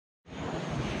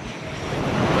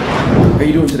are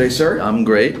you doing today, sir? I'm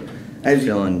great.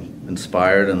 Feeling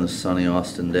inspired on this sunny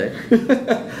Austin day.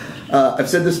 I've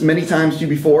said this many times to you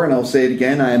before, and I'll say it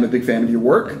again. I am a big fan of your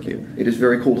work. Thank you. It is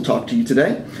very cool to talk to you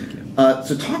today. Thank you.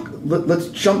 Let's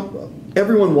jump.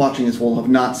 Everyone watching this will have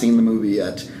not seen the movie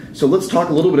yet. So let's talk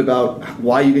a little bit about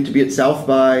why you get to be at South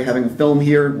by, having a film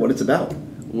here, what it's about.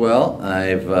 Well,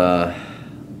 I've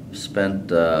spent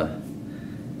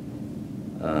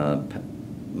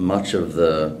much of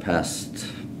the past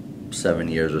 7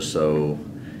 years or so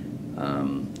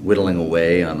whittling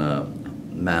away on a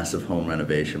massive home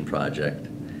renovation project,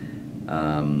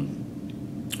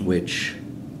 which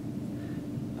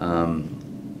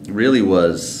really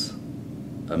was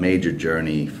a major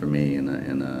journey for me in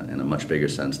a much bigger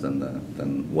sense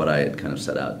than what I had kind of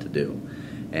set out to do.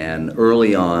 And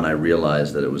early on, I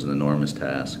realized that it was an enormous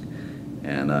task,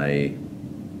 and I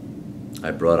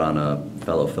brought on a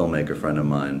fellow filmmaker friend of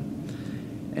mine,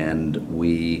 and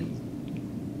we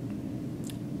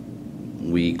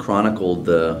chronicled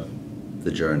the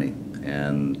journey,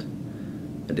 and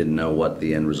I didn't know what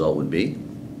the end result would be.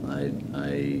 I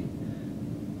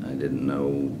didn't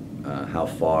know how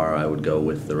far I would go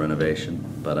with the renovation,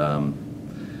 but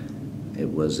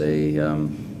it was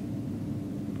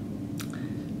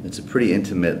it's a pretty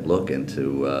intimate look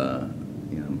into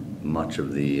much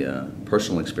of the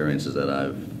personal experiences that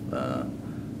I've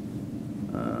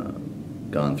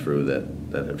gone through that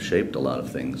have shaped a lot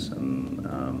of things, and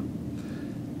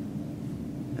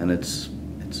it's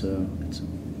a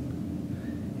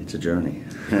journey.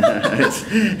 I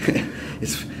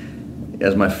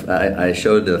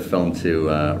showed the film to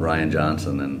Ryan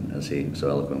Johnson, and as he so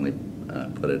eloquently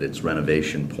put it, it's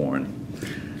renovation porn.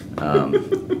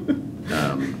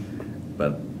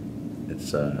 But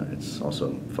it's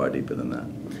also far deeper than that.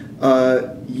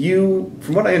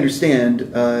 From what I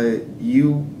understand,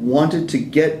 you wanted to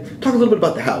talk a little bit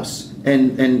about the house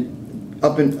and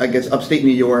up in, I guess, upstate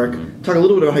New York. Mm-hmm. Talk a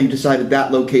little bit about how you decided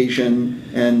that location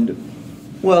and.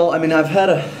 Well, I mean, I've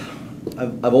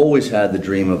always had the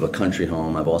dream of a country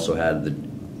home. I've also had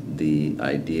the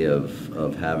idea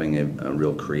of having a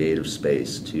real creative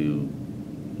space to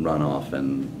run off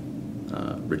and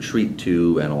retreat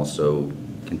to, and also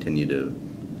continue to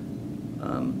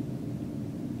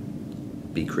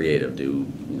be creative.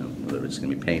 Whether it's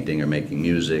going to be painting or making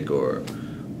music or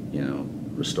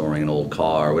restoring an old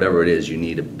car, whatever it is, you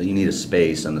need a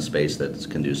space, and a space that's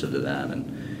conducive to that.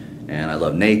 And I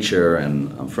love nature,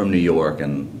 and I'm from New York,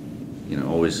 and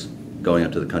always going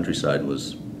up to the countryside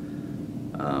was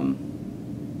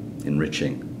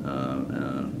enriching,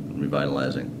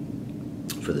 revitalizing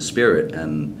for the spirit.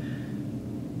 And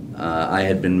I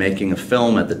had been making a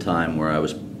film at the time where I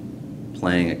was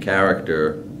playing a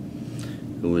character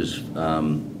who was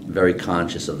very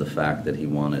conscious of the fact that he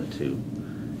wanted to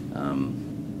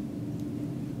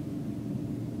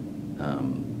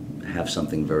have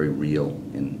something very real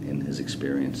in his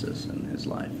experiences and his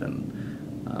life. And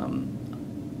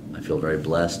I feel very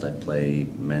blessed. I play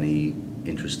many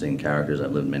interesting characters.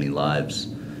 I've lived many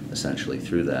lives essentially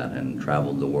through that and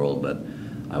traveled the world, but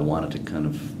I wanted to kind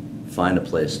of find a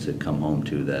place to come home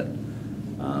to that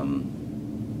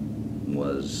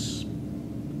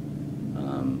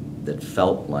that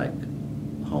felt like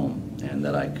home, and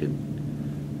that I could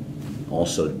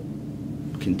also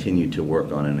continue to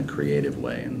work on in a creative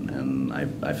way. And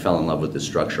I fell in love with this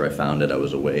structure. I found it. I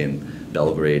was away in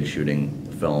Belgrade shooting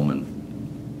the film, and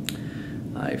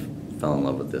I fell in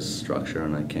love with this structure,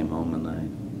 and I came home and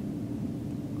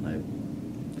I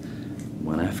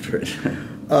went after it.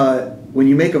 When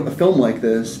you make a film like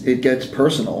this, it gets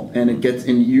personal, and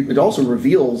it also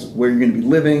reveals where you're going to be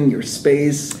living, your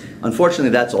space. Unfortunately,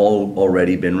 that's all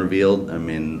already been revealed. I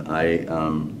mean,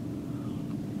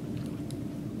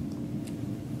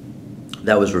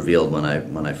 that was revealed when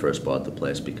I first bought the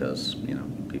place, because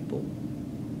people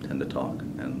tend to talk,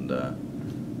 and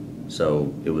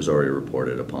so it was already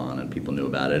reported upon, and people knew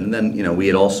about it. And then we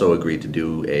had also agreed to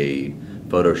do a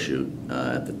photo shoot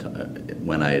at the time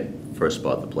when I had first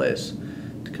bought the place,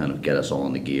 to kind of get us all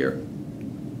in the gear.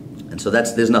 And so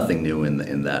there's nothing new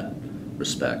in that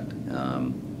respect.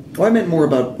 Well, I meant more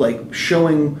about like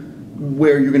showing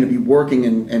where you're going to be working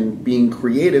and being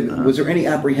creative. Was there any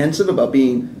apprehension about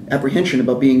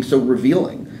being so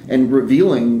revealing and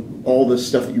revealing all the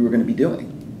stuff that you were going to be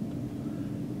doing?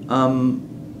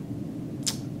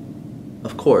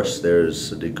 Of course,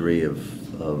 there's a degree of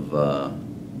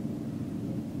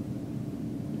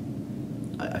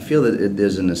I feel that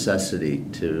there's a necessity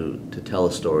to tell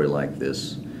a story like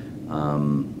this,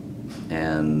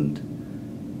 and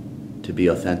to be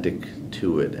authentic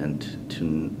to it, and to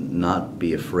not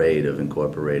be afraid of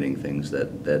incorporating things that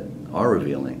are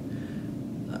revealing.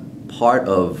 part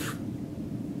of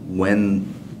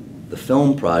when the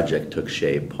film project took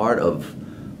shape, part of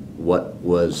what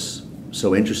was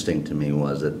so interesting to me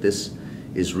was that this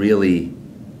is really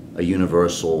a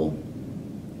universal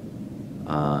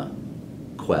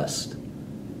quest,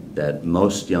 that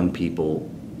most young people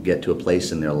get to a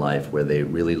place in their life where they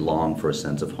really long for a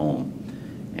sense of home.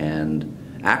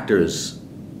 And actors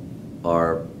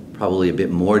are probably a bit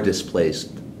more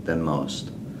displaced than most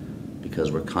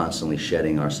because we're constantly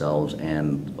shedding ourselves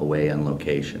and away on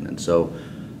location. And so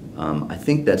I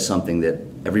think that's something that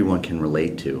everyone can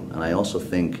relate to. And I also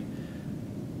think,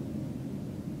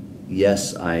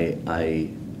 yes, I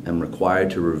am required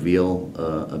to reveal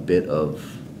a bit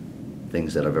of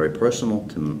things that are very personal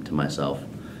to myself,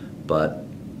 but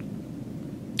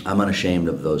I'm unashamed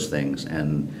of those things,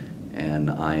 and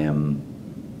I am,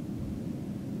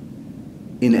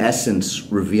 in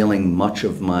essence, revealing much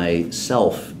of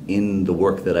myself in the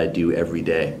work that I do every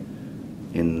day,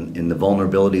 in the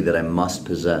vulnerability that I must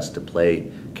possess to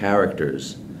play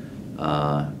characters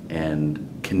and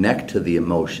connect to the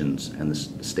emotions and the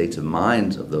states of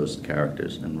minds of those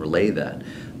characters and relay that.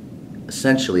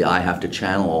 Essentially, I have to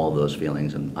channel all of those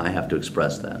feelings, and I have to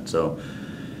express that. So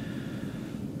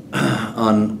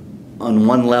on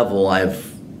one level,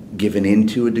 I've given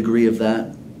into a degree of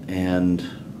that, and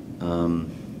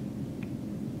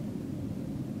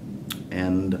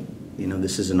you know,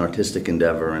 this is an artistic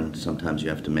endeavor, and sometimes you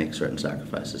have to make certain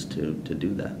sacrifices to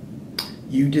do that.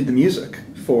 You did the music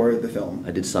for the film.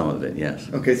 I did some of it, yes.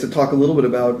 Okay, so talk a little bit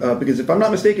about, because if I'm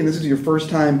not mistaken, this is your first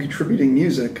time contributing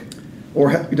music, or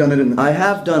have you done it in the... I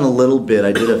have done a little bit.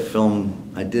 I did a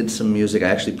film, I did some music. I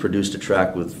actually produced a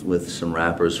track with some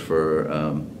rappers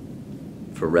for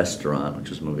Restaurant, which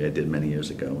was a movie I did many years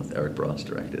ago with Eric Ross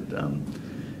directed,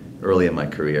 early in my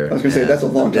career. I was going to say, that's a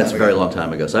long time ago. That's a very long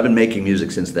time ago. So I've been making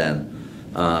music since then,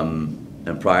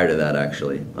 and prior to that,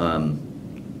 actually.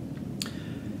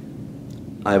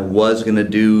 I was going to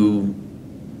do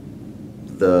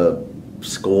the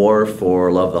score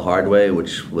for Love the Hard Way,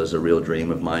 which was a real dream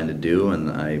of mine to do,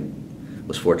 and I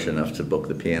was fortunate enough to book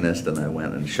The Pianist, and I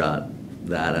went and shot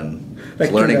that, and was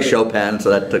learning Chopin,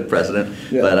 so that took precedent.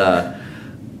 Yeah. But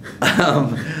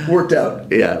worked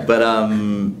out. Yeah, but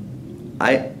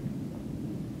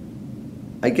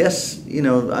I guess, you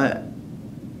know,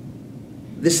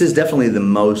 this is definitely the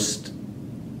most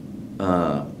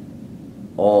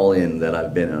all in that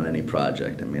I've been on any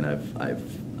project. I mean,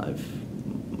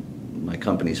 my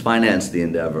company's financed the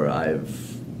endeavor.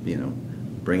 You know,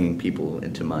 bringing people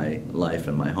into my life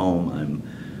and my home.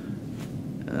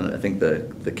 I think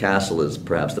the castle is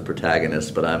perhaps the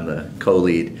protagonist, but I'm the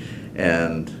co-lead,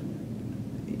 and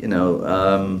you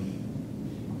know,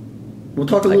 we'll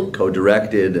talk a little. I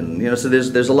co-directed, and you know, so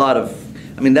there's a lot of.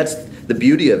 I mean, that's the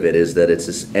beauty of it, is that it's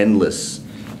this endless.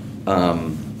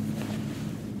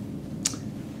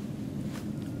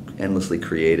 Endlessly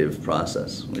creative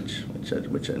process, which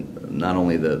not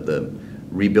only the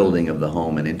rebuilding of the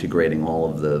home and integrating all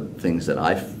of the things that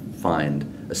I find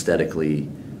aesthetically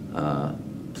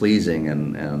pleasing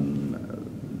and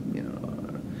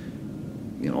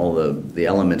you know all the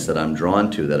elements that I'm drawn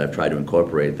to, that I've tried to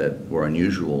incorporate that were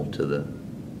unusual to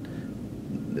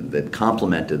that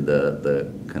complemented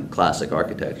the kind of classic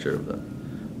architecture of the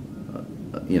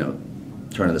you know,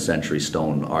 turn of the century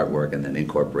stone artwork, and then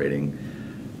incorporating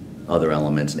other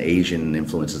elements and Asian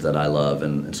influences that I love,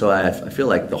 and so I feel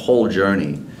like the whole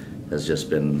journey has just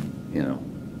been, you know,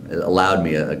 it allowed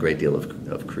me a great deal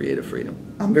of creative freedom.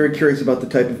 I'm very curious about the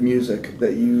type of music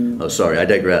that you... Oh, sorry, I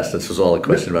digress. This was all a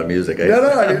question about music. No,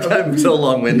 I'm so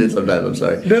long-winded sometimes, I'm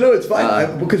sorry. No, it's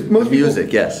fine. Because most music,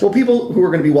 people, yes. Well, people who are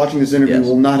going to be watching this interview yes.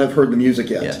 will not have heard the music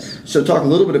yet. Yes. So talk a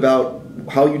little bit about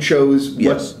how you chose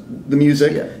yes. the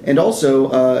music, yeah. and also,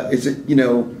 is it, you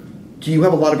know, do you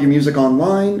have a lot of your music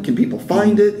online? Can people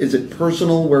find it? Is it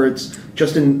personal, where it's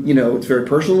just in, you know, it's very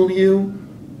personal to you?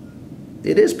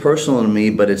 It is personal to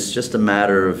me, but it's just a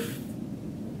matter of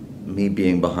me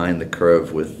being behind the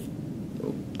curve with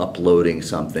uploading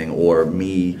something, or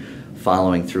me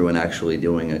following through and actually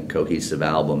doing a cohesive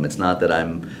album. It's not that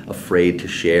I'm afraid to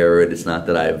share it. It's not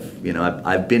that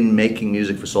I've been making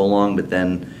music for so long, but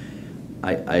then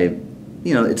I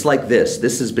you know, it's like this.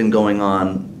 This has been going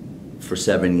on for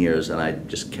 7 years, and I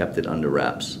just kept it under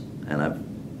wraps. And I've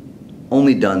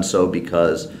only done so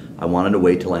because I wanted to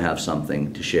wait till I have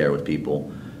something to share with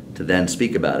people to then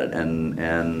speak about it.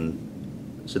 And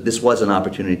so this was an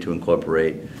opportunity to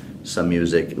incorporate some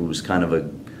music. It was kind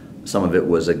of some of it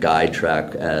was a guide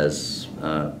track as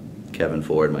Kevin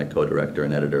Ford, my co-director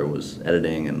and editor, was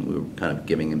editing, and we were kind of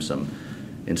giving him some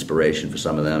inspiration for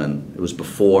some of them. And it was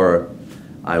before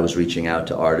I was reaching out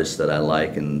to artists that I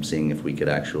like and seeing if we could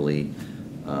actually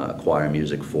acquire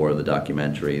music for the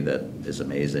documentary that is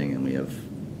amazing, and we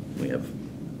have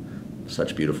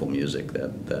such beautiful music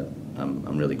that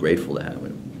I'm really grateful to have.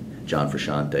 John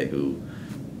Frusciante, who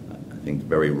I think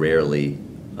very rarely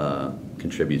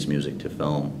contributes music to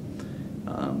film,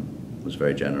 was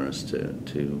very generous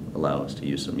to allow us to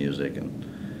use some music, and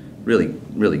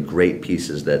really great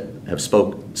pieces that have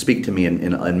speak to me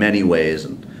in many ways.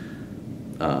 And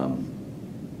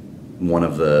one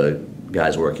of the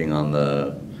guys working on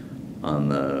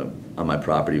my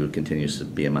property, who continues to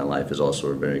be in my life, is also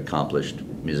a very accomplished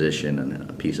musician, and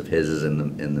a piece of his is in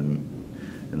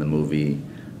the movie.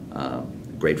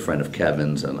 Great friend of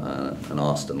Kevin's, and an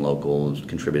Austin local, who's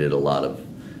contributed a lot of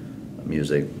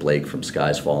music. Blake from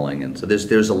Skies Falling, and so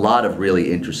there's a lot of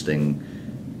really interesting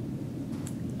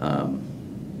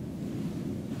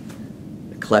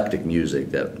eclectic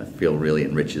music that I feel really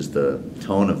enriches the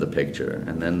tone of the picture.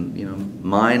 And then, you know,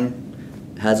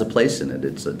 mine has a place in it.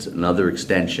 It's another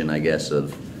extension, I guess,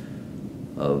 of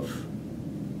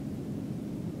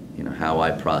you know, how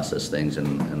I process things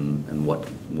and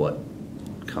what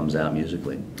comes out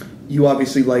musically. You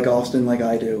obviously like Austin like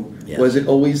I do. Yeah. Was it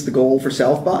always the goal for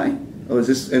South by? Or was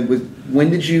this, when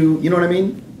did you know what I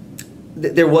mean?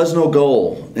 There was no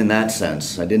goal in that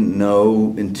sense. I didn't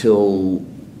know until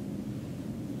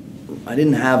I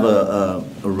didn't have a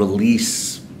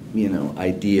release, you know,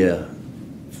 idea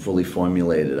fully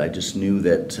formulated. I just knew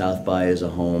that South by is a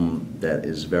home that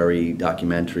is very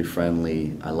documentary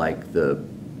friendly. I like the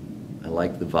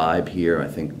vibe here. I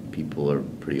think people are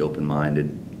pretty open-minded,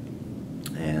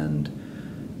 and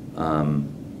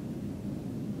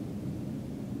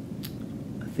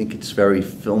I think it's very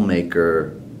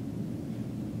filmmaker.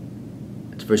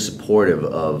 It's very supportive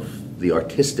of the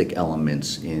artistic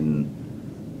elements in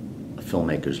a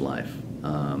filmmaker's life,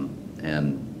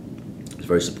 and it's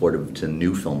very supportive to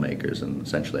new filmmakers. And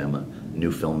essentially, I'm a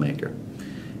new filmmaker,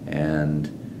 and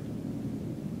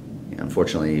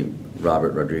unfortunately,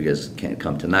 Robert Rodriguez can't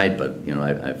come tonight. But you know,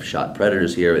 I've shot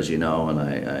Predators here, as you know, and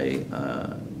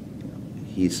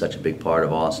he's such a big part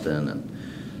of Austin. And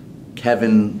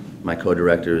Kevin, my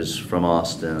co-director, is from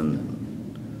Austin.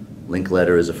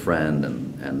 Linkletter is a friend,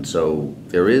 and so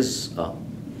there is a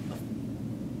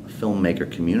filmmaker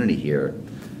community here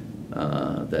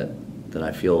that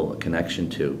I feel a connection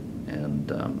to, and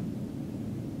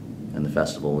the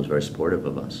festival was very supportive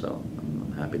of us. So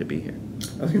I'm happy to be here.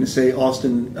 I was going to say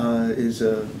Austin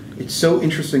it's so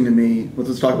interesting to me. Well,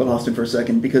 let's talk about Austin for a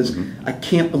second, because I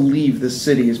can't believe this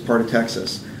city is part of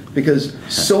Texas, because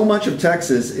so much of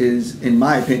Texas is, in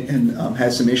my opinion,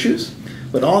 has some issues,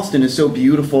 but Austin is so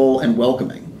beautiful and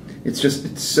welcoming. It's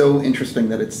so interesting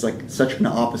that it's like such an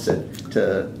opposite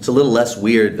to... It's a little less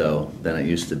weird, though, than it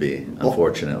used to be,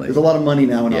 unfortunately. There's a lot of money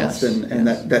now in Yes, Austin, and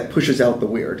that pushes out the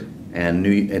weird. And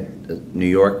New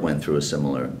York went through a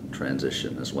similar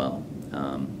transition as well,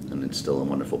 and it's still a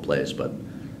wonderful place. But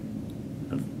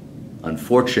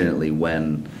unfortunately,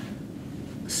 when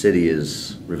a city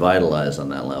is revitalized on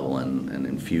that level and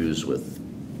infused with,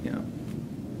 you know,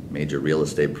 major real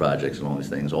estate projects and all these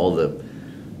things, all the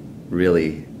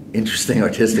really interesting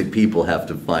artistic people have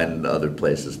to find other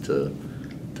places to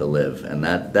live, and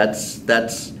that's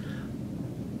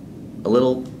a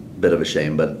little bit of a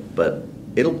shame, but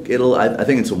I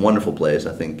think it's a wonderful place.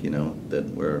 I think, you know, that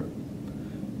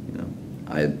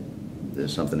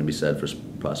there's something to be said for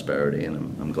prosperity, and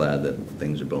I'm glad that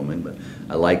things are booming. But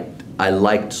I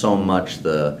liked so much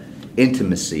the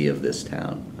intimacy of this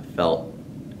town. I felt,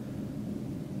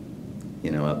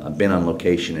 you know, I've been on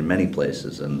location in many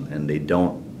places, and they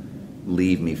don't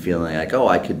leave me feeling like, oh,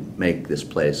 I could make this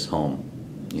place home,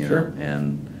 you know? Sure.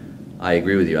 And I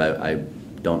agree with you. I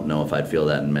don't know if I'd feel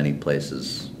that in many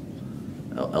places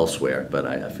elsewhere, but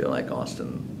I feel like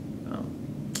Austin,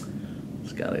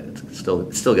 it's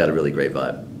still got a really great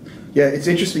vibe. Yeah, it's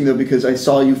interesting though, because I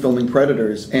saw you filming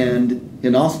Predators and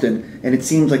in Austin, and it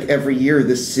seems like every year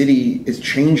this city is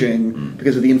changing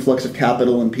because of the influx of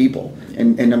capital and people.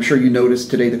 And I'm sure you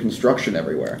noticed today the construction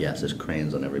everywhere. Yes, there's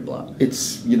cranes on every block.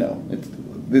 It's, you know,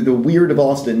 the weird of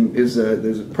Austin is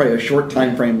there's probably a short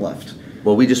time frame left.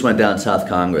 Well, we just went down South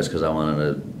Congress because I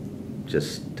wanted to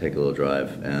just take a little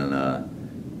drive, and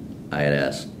I had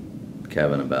asked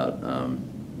Kevin about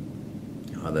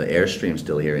are the Airstream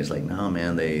still here? He's like, no,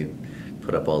 man, they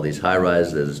put up all these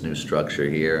high-rises, there's this new structure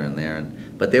here and there,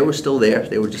 but they were still there.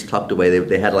 They were just tucked away.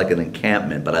 They had like an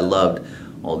encampment, but I loved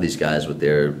all these guys with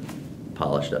their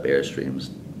polished up Airstreams,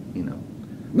 you know.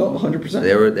 No, 100%.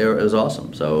 They were. It was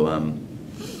awesome. So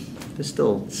they're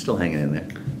still hanging in there.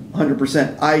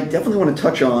 100%. I definitely want to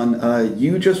touch on,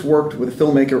 you just worked with a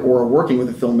filmmaker or are working with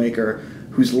a filmmaker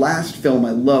whose last film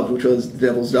I loved, which was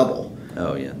Devil's Double.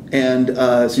 Oh, yeah. And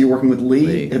so you're working with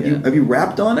Lee. Have you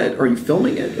wrapped on it? Or are you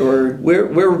filming it? Or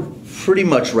We're pretty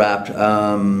much wrapped.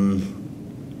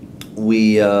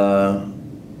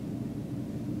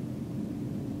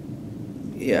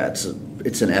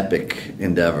 It's an epic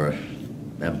endeavor,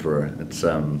 Emperor.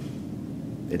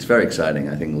 It's very exciting.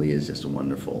 I think Lee is just a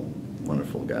wonderful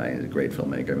guy. He's a great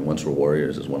filmmaker. I mean, Once We're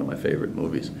Warriors is one of my favorite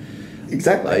movies.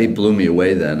 Exactly. He blew me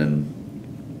away then, and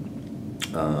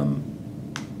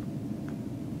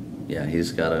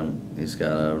he's got a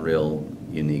real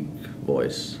unique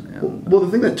voice. And, well,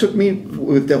 the thing that took me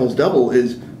with Devil's Double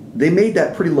is they made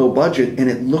that pretty low budget, and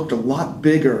it looked a lot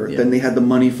bigger than they had the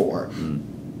money for.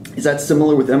 Is that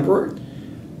similar with Emperor?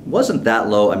 Wasn't that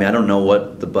low. I mean, I don't know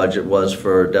what the budget was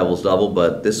for Devil's Double,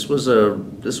 but this was a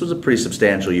pretty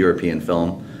substantial European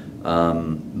film.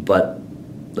 But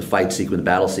the fight sequence, the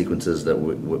battle sequences that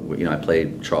I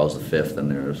played Charles V, and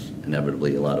there's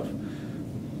inevitably a lot of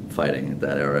fighting at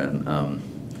that era, and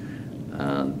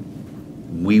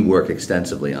we work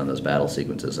extensively on those battle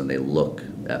sequences, and they look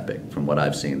epic. From what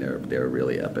I've seen, they're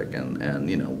really epic, and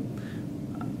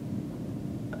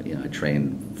I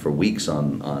trained for weeks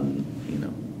on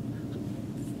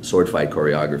sword fight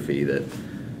choreography that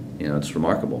it's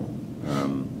remarkable.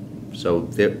 So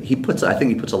I think he puts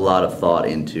a lot of thought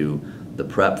into the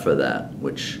prep for that,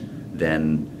 which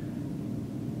then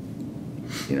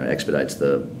expedites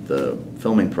the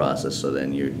filming process. So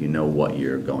then you know what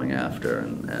you're going after,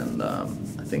 and I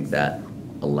think that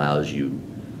allows you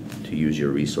to use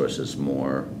your resources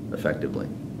more effectively.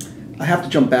 I have to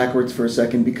jump backwards for a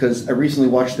second because I recently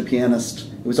watched The Pianist.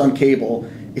 It was on cable.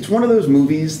 It's one of those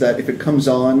movies that if it comes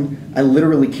on, I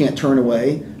literally can't turn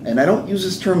away. And I don't use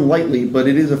this term lightly, but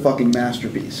it is a fucking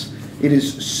masterpiece. It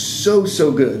is so,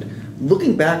 so good.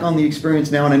 Looking back on the experience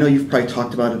now, and I know you've probably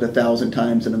talked about it 1,000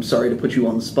 times, and I'm sorry to put you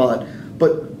on the spot,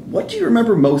 but what do you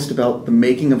remember most about the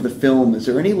making of the film? Is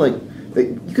there any,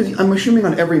 because I'm assuming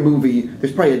on every movie,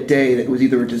 there's probably a day that was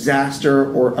either a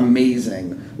disaster or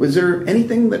amazing. Was there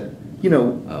anything that,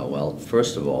 Oh, well,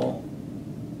 first of all,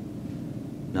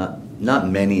 not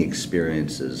many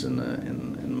experiences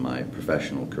in my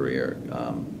professional career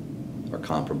are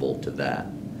comparable to that.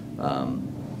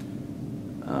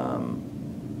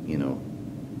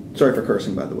 Sorry for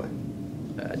cursing, by the way.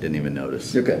 I didn't even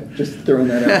notice. Okay, just throwing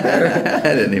that out there.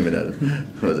 I didn't even notice.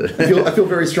 Was it? I feel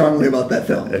very strongly about that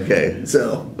film. Okay.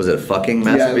 So was it a fucking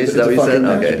masterpiece? Yeah, it's a fucking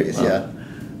masterpiece. Okay. Well,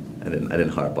 I didn't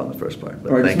harp on the first part.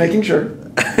 But all right, just making sure.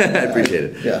 I appreciate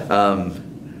it. Yeah.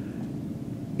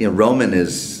 Roman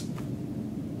is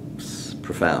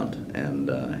profound, and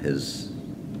his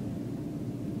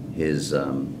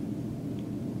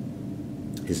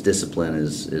discipline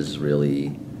is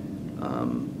really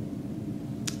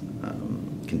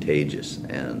contagious,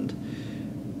 and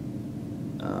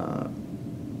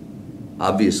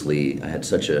obviously I had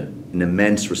such an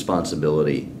immense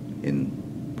responsibility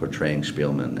in portraying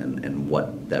Spielman and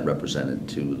what that represented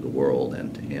to the world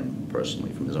and to him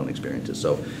personally from his own experiences.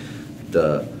 So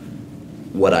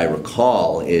what I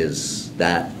recall is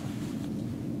that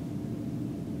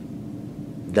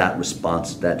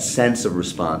sense of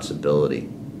responsibility,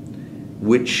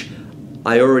 which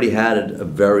I already had a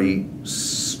very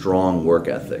strong work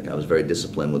ethic. I was very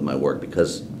disciplined with my work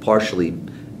because partially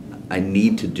I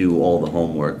need to do all the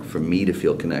homework for me to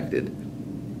feel connected,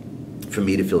 for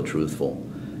me to feel truthful.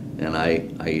 And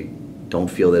I don't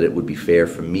feel that it would be fair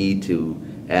for me to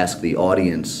ask the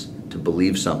audience to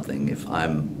believe something if I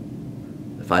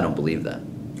don't believe that.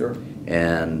 Sure.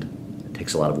 And it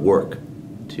takes a lot of work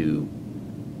if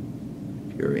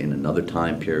you're in another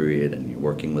time period and you're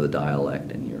working with a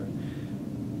dialect and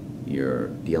you're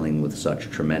dealing with such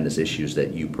tremendous issues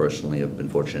that you personally have been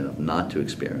fortunate enough not to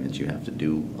experience. You have to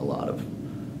do a lot of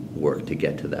work to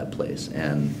get to that place.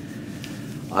 And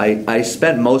I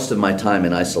spent most of my time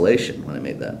in isolation when I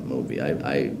made that movie.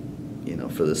 I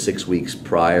for the 6 weeks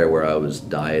prior where I was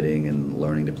dieting and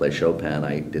learning to play Chopin,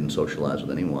 I didn't socialize with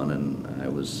anyone, and I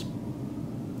was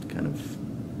kind of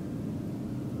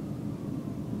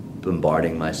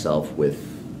bombarding myself with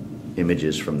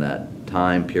images from that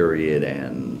time period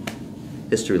and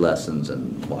history lessons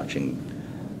and watching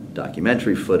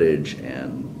documentary footage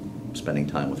and spending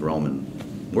time with Roman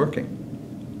working.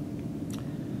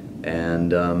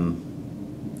 And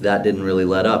that didn't really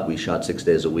let up. We shot 6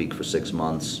 days a week for 6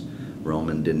 months.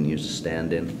 Roman didn't use a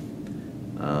stand-in.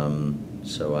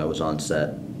 So I was on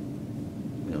set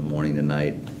morning to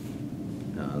night.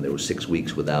 There were 6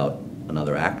 weeks without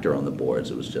another actor on the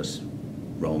boards. It was just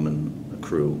Roman, a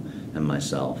crew, and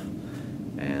myself.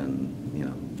 and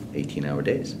 18-hour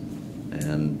days.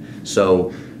 And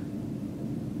so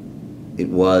it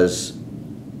was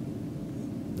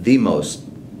the most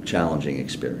challenging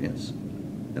experience,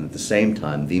 and at the same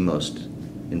time the most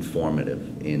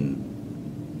informative in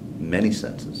many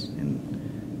senses, in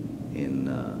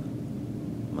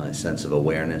my sense of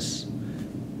awareness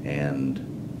and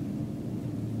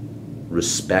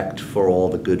respect for all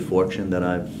the good fortune that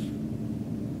I've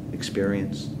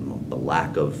experienced, the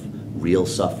lack of real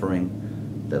suffering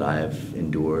that I've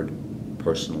endured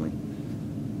personally,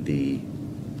 the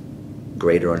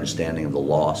greater understanding of the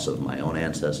loss of my own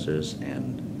ancestors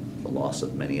and the loss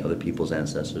of many other people's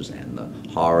ancestors, and the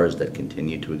horrors that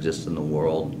continue to exist in the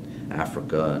world,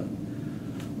 Africa,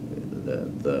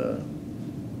 and the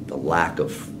lack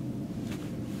of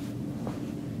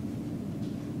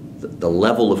the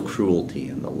level of cruelty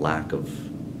and the lack of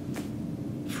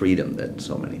freedom that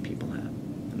so many people have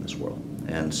in this world.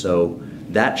 And so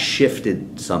that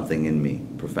shifted something in me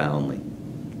profoundly.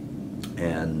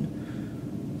 And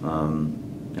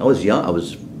I was young. I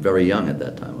was very young at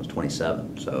that time. I was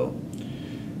 27. So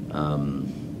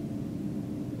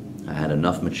I had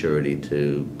enough maturity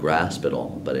to grasp it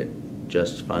all, but it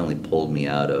just finally pulled me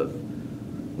out of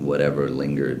whatever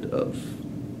lingered of,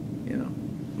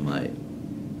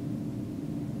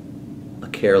 a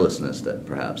carelessness that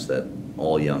perhaps that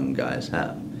all young guys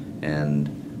have. And,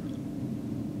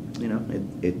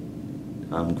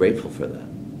 I'm grateful for that.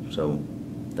 So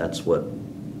that's what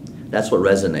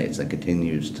resonates and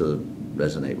continues to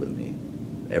resonate with me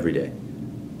every day.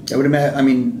 I would imagine. I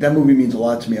mean, that movie means a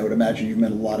lot to me. I would imagine you've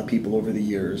met a lot of people over the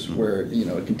years, where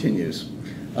it continues.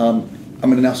 I'm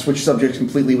going to now switch subjects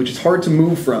completely, which is hard to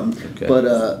move from. Okay. But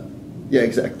yeah,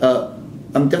 exactly.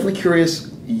 I'm definitely curious.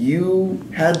 You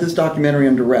had this documentary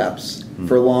under wraps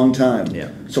for a long time.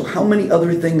 Yeah. So how many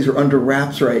other things are under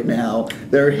wraps right now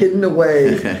that are hidden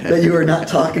away that you are not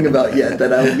talking about yet?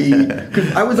 That I would be.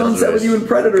 Cause I was on set with you in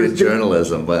Predators. Good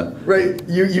journalism, but right.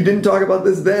 You didn't talk about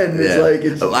this then.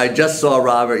 It's like I just saw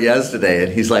Robert yesterday,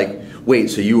 and he's like, "Wait,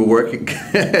 so you were working?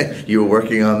 You were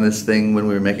working on this thing when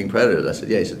we were making Predators?" I said,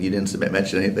 "Yeah." He said, "You didn't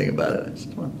mention anything about it." I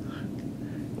said, "Well,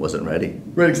 wasn't ready."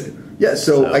 Right. Yeah.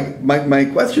 So my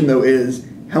question though is,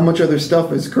 how much other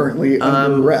stuff is currently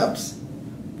under wraps?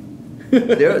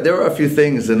 There are a few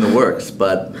things in the works,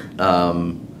 but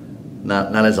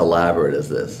not as elaborate as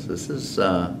this. This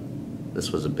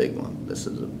was a big one. This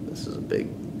is a big.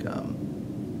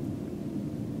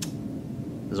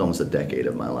 There's almost a decade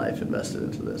of my life invested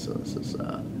into this. So this is.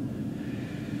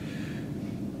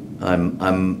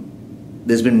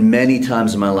 There's been many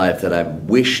times in my life that I've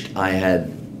wished I had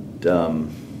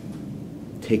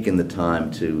taken the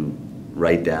time to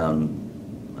write down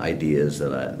ideas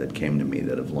that came to me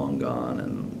that have long gone,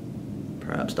 and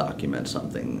perhaps document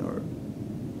something, or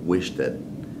wish that,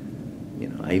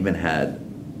 I even had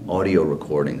audio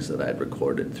recordings that I'd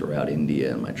recorded throughout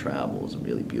India in my travels, and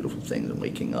really beautiful things, and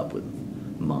waking up with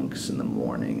monks in the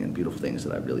morning, and beautiful things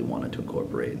that I really wanted to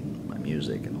incorporate in my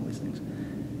music and all these things.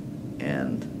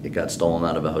 And it got stolen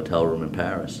out of a hotel room in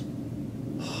Paris.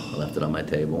 I left it on my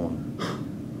table, and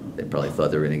they probably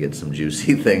thought they were going to get some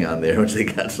juicy thing on there, which they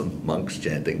got some monks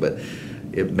chanting, but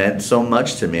it meant so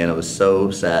much to me, and I was so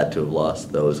sad to have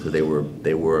lost those, because they were,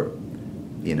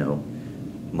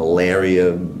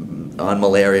 malaria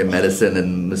medicine,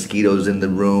 and mosquitoes in the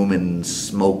room, and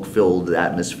smoke-filled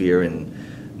atmosphere, and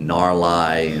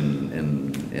Narlai, and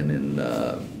in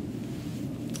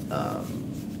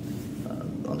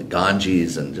on the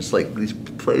Ganges, and just like these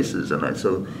places, and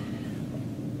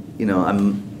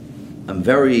I'm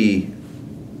very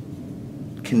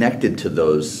connected to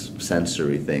those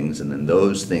sensory things, and then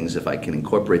those things, if I can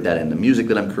incorporate that in the music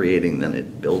that I'm creating, then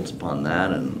it builds upon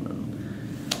that, and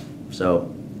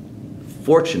so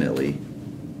fortunately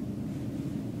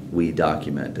we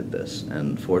documented this,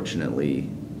 and fortunately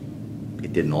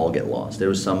it didn't all get lost. There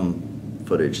was some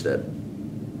footage that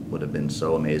would have been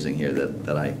so amazing here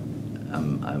that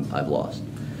I've lost,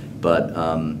 but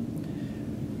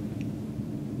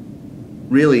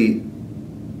really,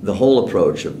 the whole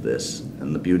approach of this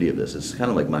and the beauty of this is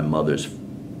kind of like my mother's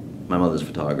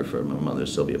photographer. My mother,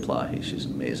 Sylvia Plahi, she's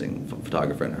an amazing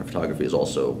photographer, and her photography is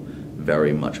also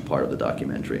very much a part of the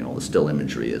documentary, and all the still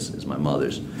imagery is my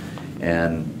mother's.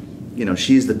 And,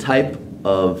 she's the type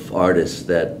of artist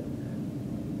that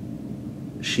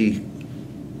she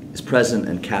is present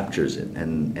and captures it,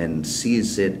 and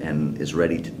sees it, and is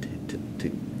ready to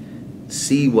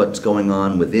see what's going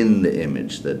on within the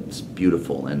image that's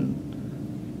beautiful and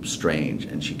strange,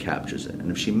 and she captures it. And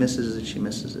if she misses it, she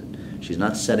misses it. She's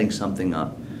not setting something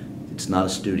up. It's not a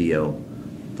studio.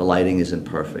 The lighting isn't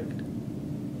perfect.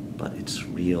 but it's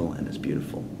real and it's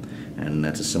beautiful. And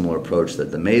that's a similar approach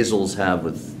that the Maisels have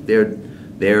with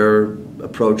their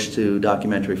approach to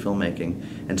documentary filmmaking.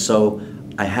 And so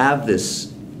I have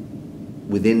this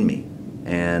within me,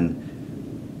 and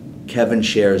Kevin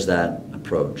shares that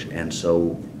approach. And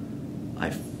so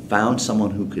I found someone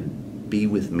who could be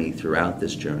with me throughout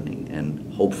this journey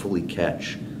and hopefully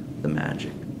catch the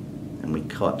magic. And we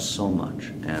caught so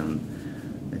much, and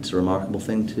it's a remarkable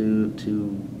thing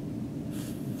to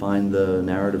find the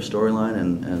narrative storyline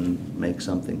and make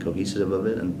something cohesive of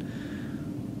it. And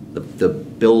the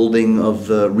building of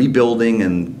the rebuilding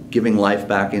and giving life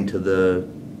back into the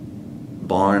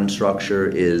barn structure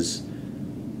is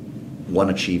one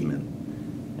achievement,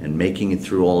 and making it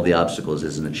through all the obstacles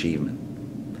is an achievement,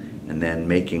 and then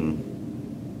making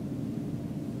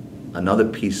another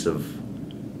piece of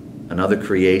another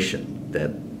creation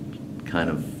that kind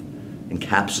of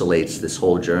encapsulates this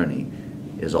whole journey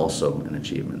is also an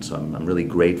achievement. So I'm really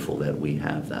grateful that we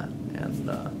have that, and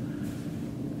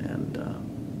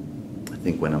I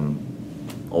think when I'm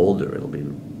older, it'll be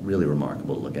really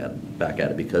remarkable to look back at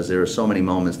it, because there are so many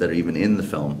moments that are even in the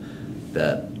film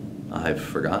that I've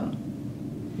forgotten.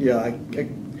 Yeah, I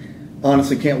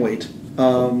honestly can't wait.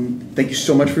 Thank you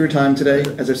so much for your time today.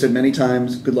 As I've said many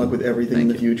times, good luck with everything in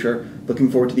the future.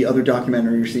 Looking forward to the other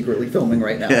documentary you're secretly filming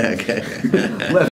right now. Okay.